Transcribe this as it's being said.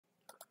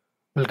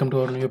Welcome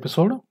to our new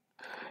episode.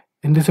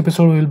 In this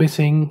episode, we will be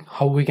seeing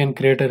how we can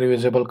create a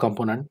reusable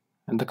component.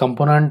 And the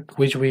component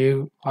which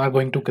we are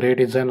going to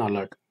create is an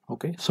alert.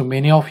 Okay, so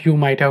many of you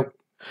might have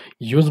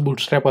used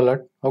Bootstrap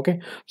alert. Okay,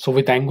 so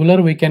with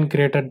Angular, we can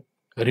create a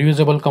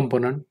reusable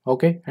component.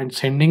 Okay, and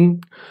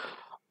sending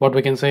what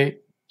we can say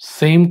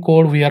same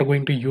code we are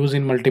going to use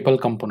in multiple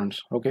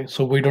components. Okay,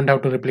 so we don't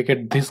have to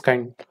replicate this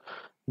kind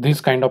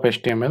of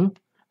HTML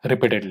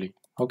repeatedly.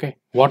 Okay,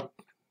 what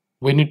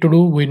we need to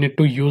do, we need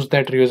to use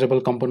that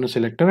reusable component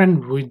selector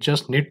and we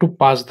just need to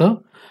pass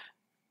the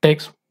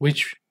text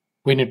which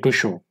we need to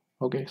show.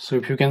 Okay, so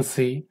if you can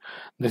see,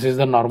 this is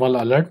the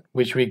normal alert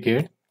which we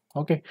get.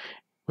 Okay,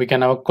 we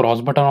can have a cross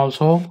button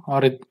also,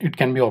 or it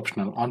can be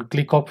optional. On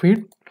click of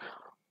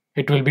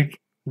it will be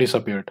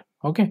disappeared.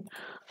 Okay,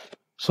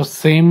 so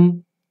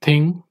same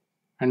thing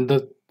and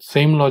the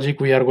same logic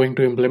we are going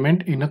to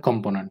implement in a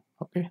component.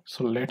 Okay,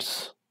 so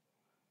let's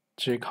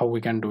check how we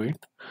can do it.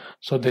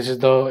 So this is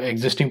the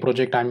existing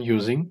project I'm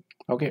using.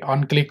 Okay,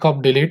 on click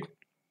of delete,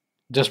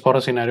 just for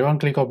a scenario, on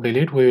click of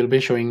delete we will be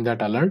showing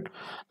that alert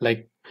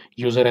like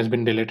user has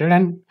been deleted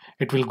and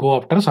it will go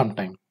after some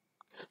time.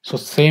 So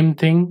same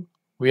thing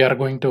we are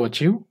going to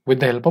achieve with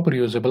the help of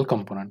reusable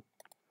component.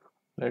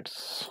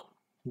 Let's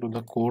do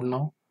the code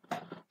now.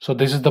 So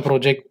this is the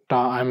project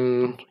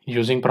I'm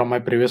using from my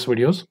previous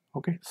videos.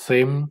 Okay,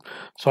 same.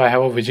 So I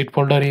have a widget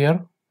folder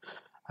here.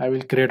 I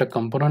will create a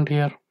component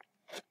here,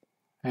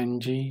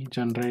 ng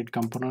generate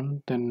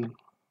component, then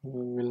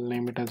we'll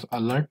name it as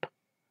alert.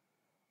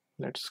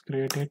 Let's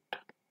create it.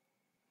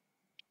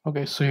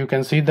 Okay, so you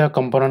can see the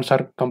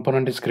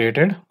component is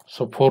created.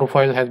 So 4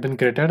 files has been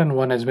created and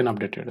 1 has been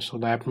updated. So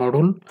the app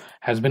module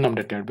has been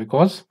updated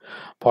because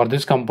for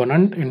this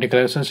component in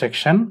declaration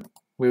section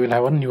we will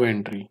have a new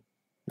entry.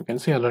 You can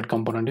see alert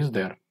component is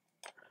there.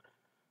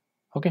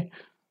 Okay,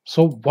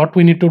 so what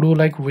we need to do,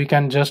 like we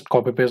can just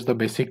copy paste the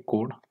basic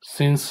code.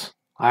 Since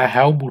I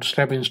have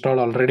Bootstrap installed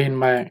already in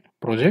my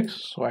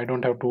projects, so I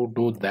don't have to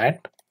do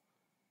that.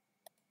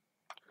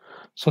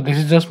 So this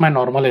is just my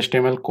normal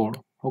HTML code.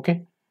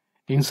 Okay,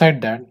 inside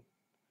that,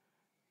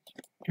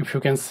 if you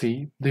can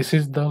see, this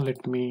is the,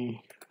 let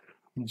me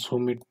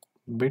zoom it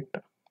a bit.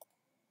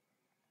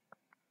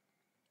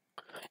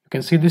 You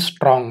can see this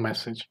strong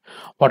message.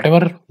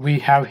 Whatever we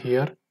have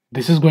here,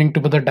 this is going to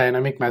be the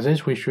dynamic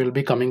message which will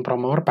be coming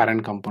from our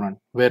parent component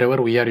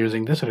wherever we are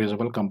using this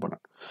reusable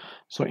component.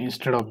 So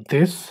instead of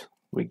this,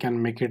 we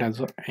can make it as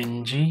a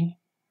ng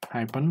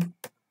hyphen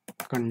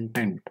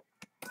content.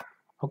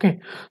 Okay,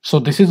 so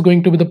this is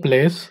going to be the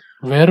place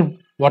where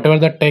whatever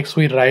the text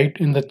we write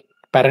in the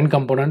parent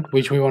component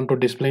which we want to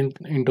display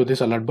into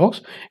this alert box,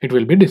 it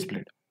will be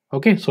displayed.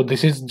 Okay, so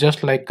this is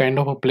just like kind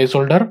of a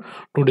placeholder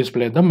to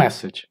display the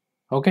message.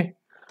 Okay,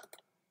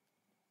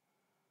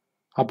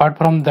 apart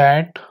from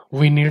that,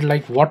 we need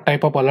like what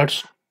type of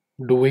alerts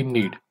do we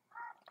need?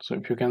 So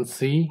if you can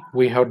see,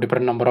 we have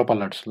different number of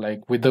alerts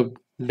like with the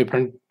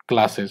different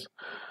classes.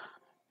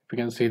 You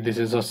can see this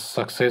is a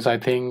success, I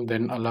think,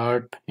 then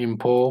alert,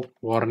 info,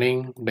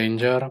 warning,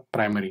 danger,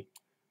 primary.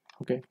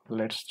 Okay,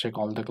 let's check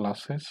all the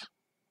classes.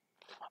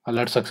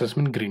 Alert success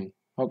mean green.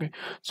 Okay,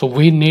 so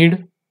we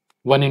need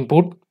one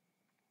input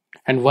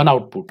and one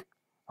output.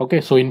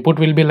 Okay, so input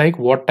will be like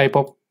what type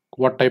of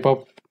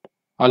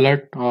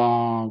alert,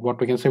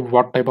 what we can say,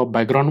 what type of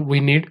background we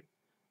need.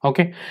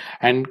 Okay,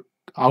 and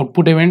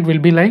output event will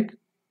be like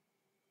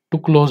to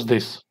close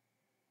this,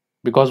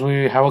 because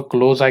we have a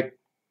close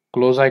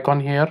icon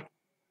here.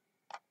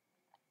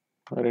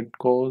 Where it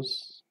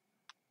goes,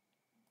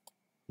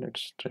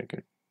 let's check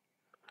it.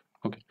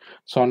 Okay,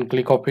 so on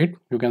click of it,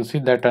 you can see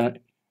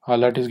that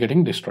alert is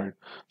getting destroyed.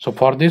 So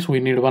for this we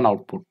need one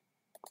output.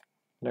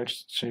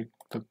 Let's check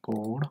the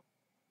code.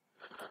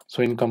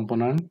 So in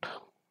component,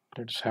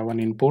 let's have an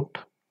input,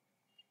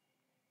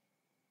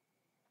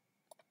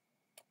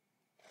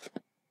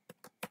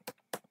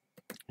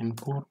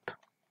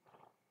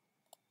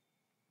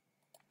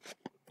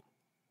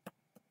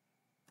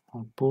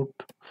 output,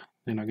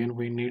 then again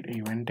we need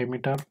event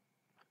emitter.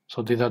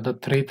 So these are the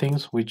three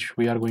things which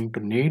we are going to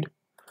need.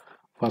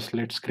 First,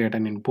 let's create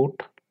an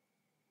input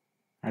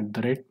at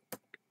the rate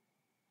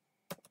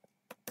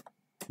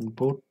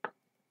input.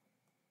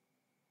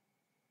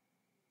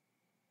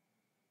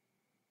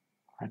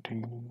 I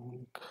think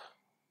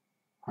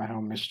I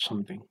have missed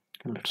something.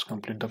 Let's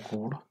complete the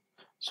code.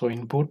 So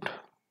input,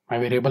 my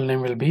variable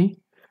name will be,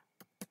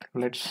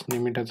 let's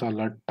name it as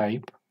alert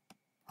type.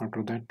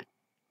 After that,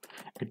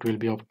 it will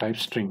be of type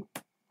string.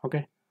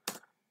 Okay,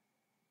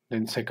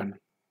 then second,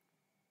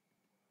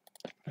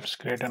 let's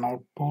create an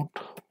output.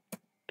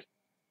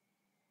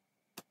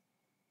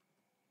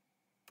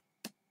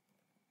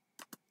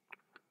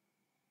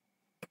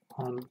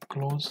 On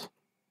close,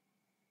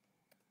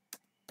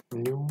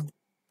 new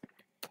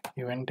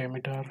event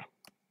emitter,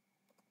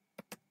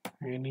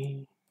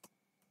 any,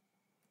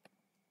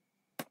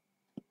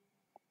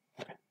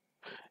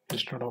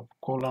 instead of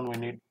colon we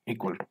need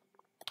equal to.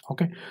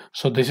 Okay,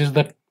 so this is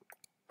the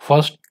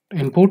first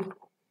input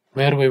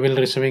where we will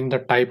receiving the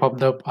type of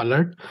the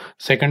alert.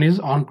 Second is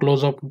on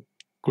close of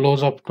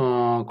close up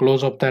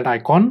that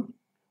icon,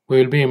 we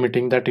will be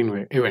emitting that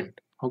event.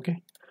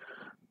 Okay,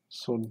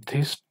 so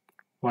this,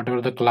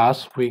 whatever the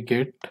class we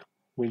get,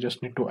 we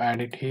just need to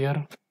add it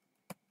here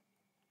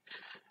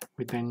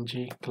with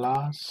ng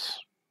class.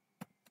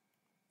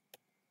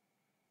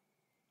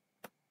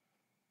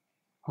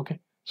 Okay,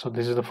 so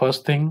this is the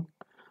first thing.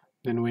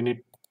 Then we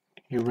need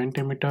event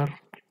emitter.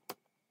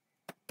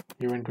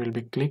 Event will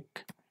be click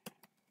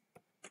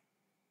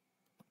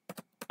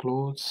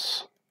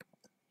close.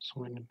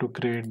 So we need to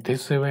create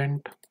this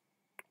event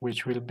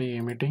which will be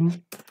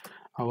emitting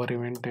our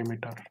event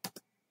emitter.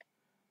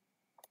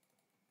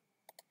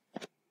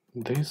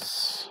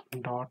 This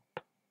dot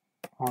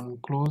on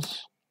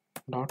close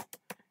dot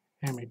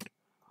emit.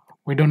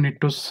 We don't need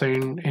to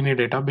send any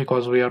data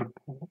because we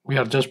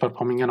are just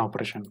performing an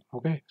operation.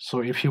 Okay,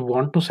 so if you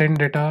want to send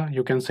data,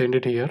 you can send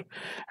it here,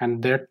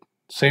 and that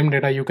same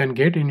data you can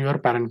get in your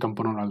parent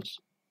component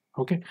also.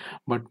 Okay,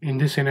 but in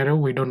this scenario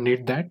we don't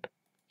need that,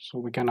 so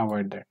we can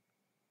avoid that.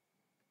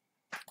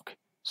 Okay,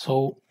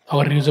 so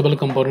our reusable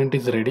component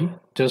is ready,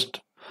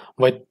 just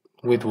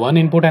with one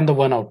input and the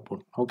one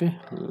output. Okay,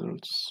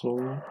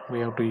 so we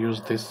have to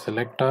use this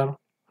selector.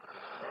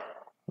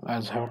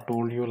 As I have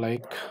told you,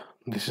 like,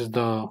 this is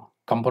the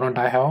component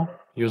I have,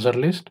 user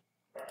list.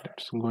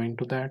 Let's go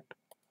into that.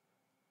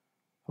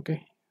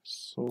 Okay,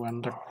 so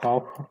on the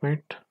top of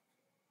it,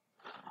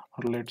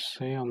 or let's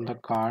say on the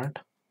card,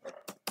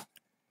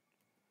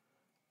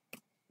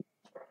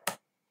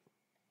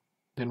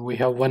 then we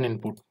have one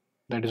input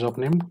that is of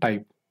name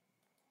type.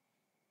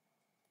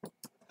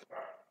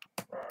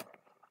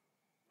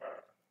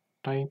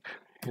 Type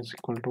is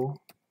equal to,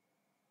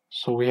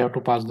 so we have to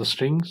pass the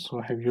string. So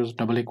I have used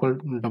double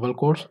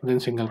quotes, then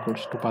single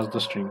quotes to pass the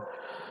string.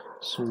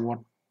 So what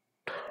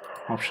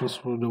options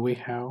do we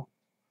have?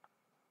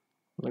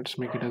 Let's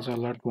make it as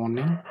alert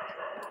warning.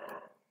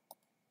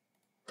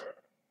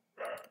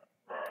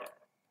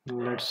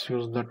 Let's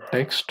use the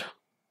text.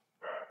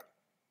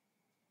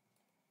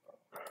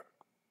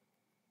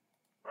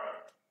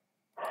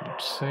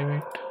 Let's save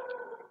it.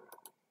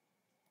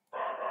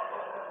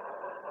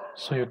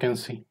 So you can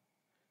see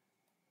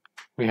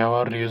we have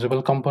our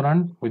reusable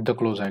component with the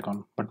close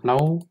icon, but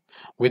now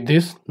with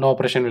this no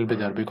operation will be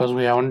there because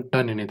we haven't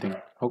done anything.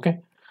 Okay,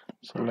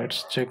 so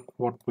let's check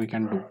what we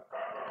can do.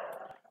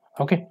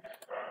 Okay,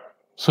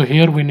 so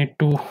here we need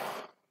to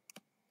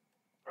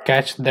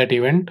catch that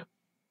event.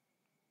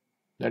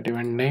 That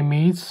event name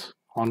is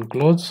on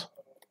close.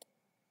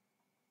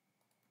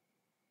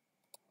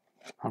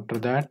 After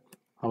that,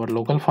 our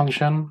local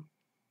function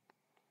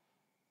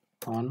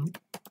on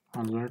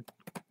alert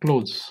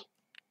close,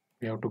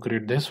 we have to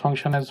create this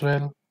function as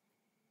well.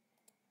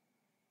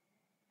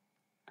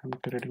 I'm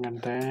creating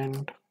at the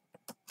end.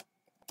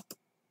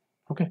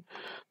 Okay,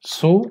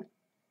 so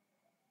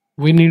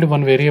we need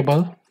one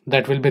variable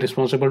that will be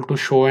responsible to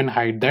show and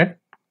hide that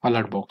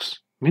alert box.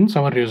 Means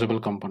our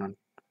reusable component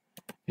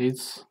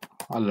is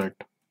alert.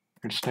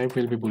 Its type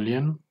will be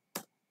boolean.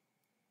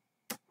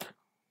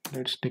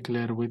 Let's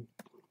declare with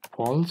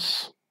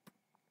false.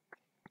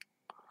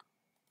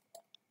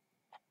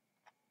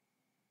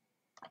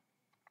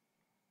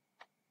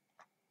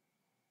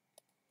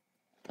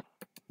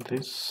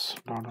 This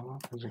dot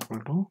alert is equal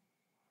to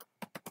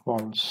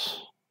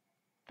false.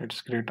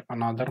 Let's create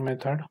another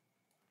method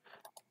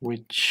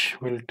which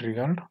will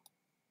trigger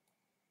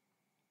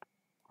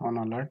on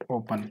alert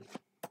open.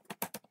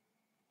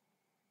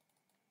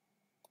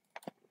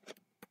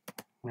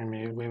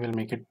 Maybe we will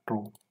make it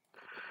true,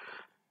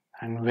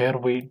 and where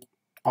we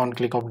on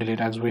click of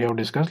delete, as we have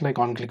discussed, like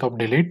on click of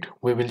delete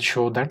we will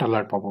show that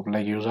alert pop-up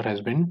like user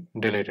has been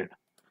deleted.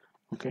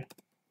 Okay,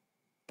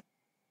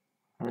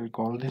 I will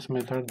call this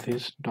method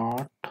this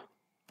dot.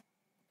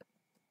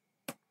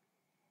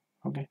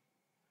 Okay,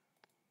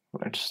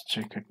 let's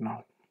check it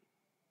now.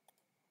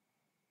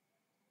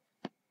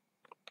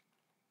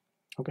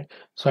 Okay,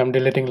 so I'm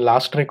deleting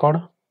last record.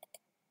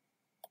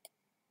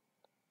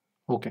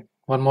 Okay,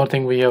 one more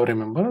thing we have,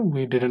 remember,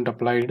 we didn't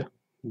apply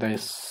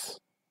this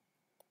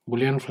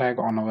boolean flag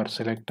on our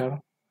selector.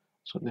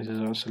 So this is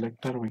our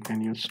selector. We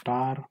can use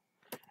star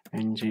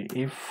ng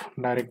if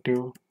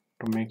directive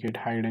to make it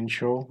hide and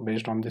show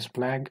based on this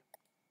flag.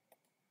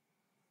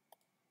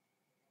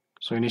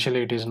 So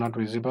initially it is not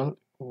visible.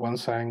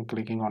 Once I am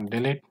clicking on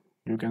delete,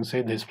 you can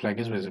say this flag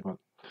is visible.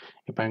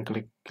 If I am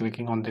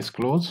clicking on this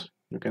close,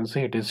 you can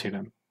see it is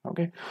hidden.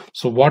 Okay,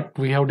 so what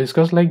we have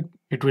discussed, like,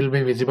 it will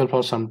be visible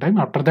for some time,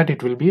 after that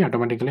it will be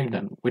automatically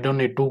done. We don't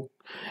need to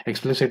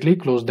explicitly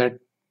close that.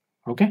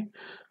 Okay,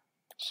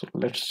 so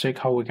let's check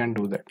how we can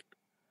do that.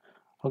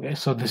 Okay,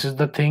 so this is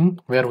the thing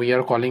where we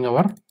are calling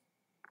our,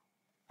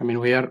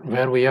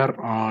 where we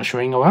are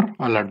showing our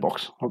alert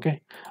box.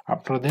 Okay,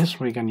 after this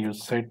we can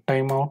use set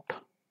timeout.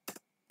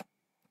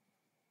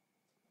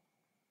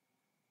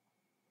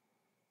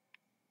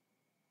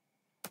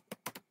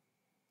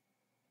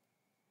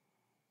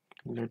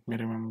 Let me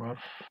remember.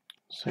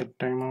 Set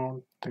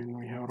timeout, then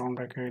we have round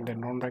bracket,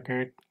 then round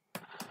bracket.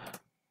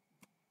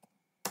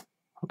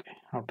 Okay,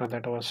 after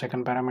that our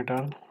second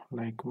parameter,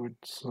 like,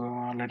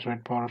 let's wait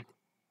for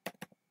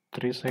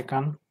 3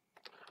 seconds,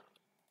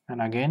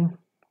 and again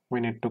we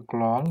need to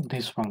call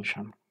this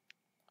function,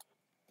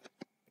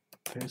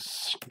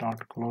 this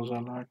dot close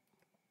alert.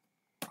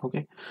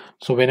 Okay,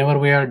 so whenever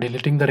we are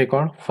deleting the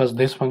record, first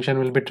this function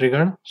will be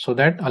triggered so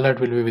that alert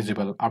will be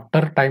visible.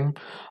 After 3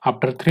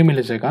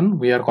 milliseconds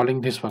we are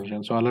calling this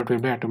function, so alert will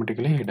be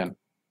automatically hidden.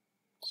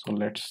 So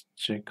let's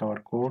check our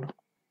code.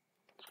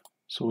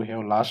 So we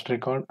have last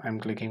record. I'm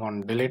clicking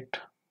on delete,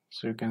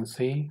 so you can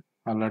see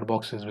alert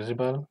box is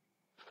visible.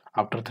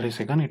 After 3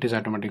 seconds it is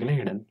automatically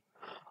hidden.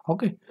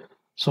 Okay,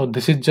 so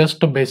this is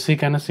just a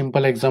basic and a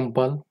simple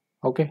example.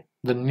 Okay,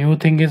 the new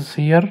thing is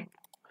here,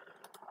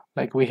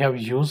 like we have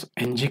used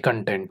ng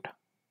content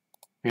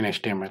in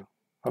HTML.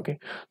 Okay,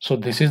 so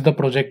this is the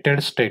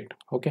projected state.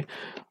 Okay,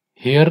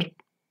 here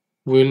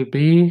we will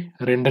be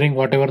rendering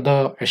whatever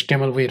the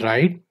HTML we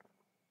write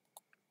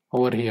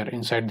over here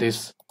inside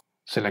this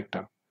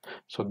selector.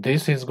 So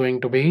this is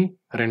going to be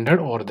rendered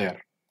over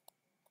there.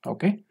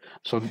 Okay,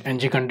 so ng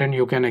content,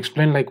 you can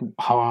explain like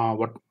how,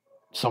 what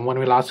someone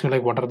will ask you,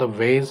 like what are the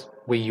ways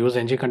we use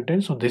ng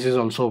content. So this is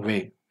also a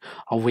way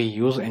how we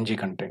use ng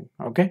content.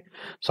 Okay,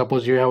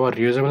 suppose you have a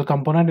reusable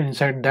component,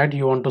 inside that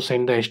you want to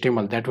send the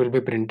HTML that will be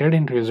printed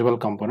in reusable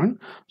component,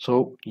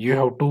 so you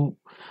have to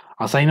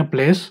assign a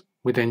place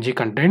with ng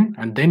content,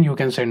 and then you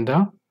can send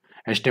the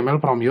HTML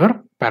from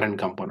your parent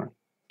component.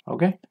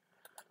 Okay,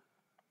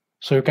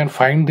 so you can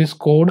find this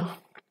code,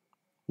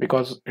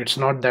 because it's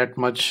not that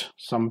much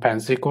some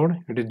fancy code,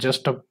 it is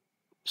just a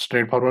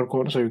straightforward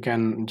code, so you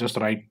can just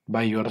write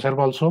by yourself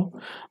also.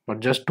 But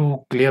just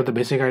to clear the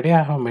basic idea,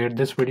 I have made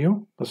this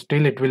video, but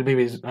still it will be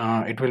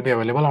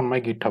available on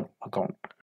my GitHub account.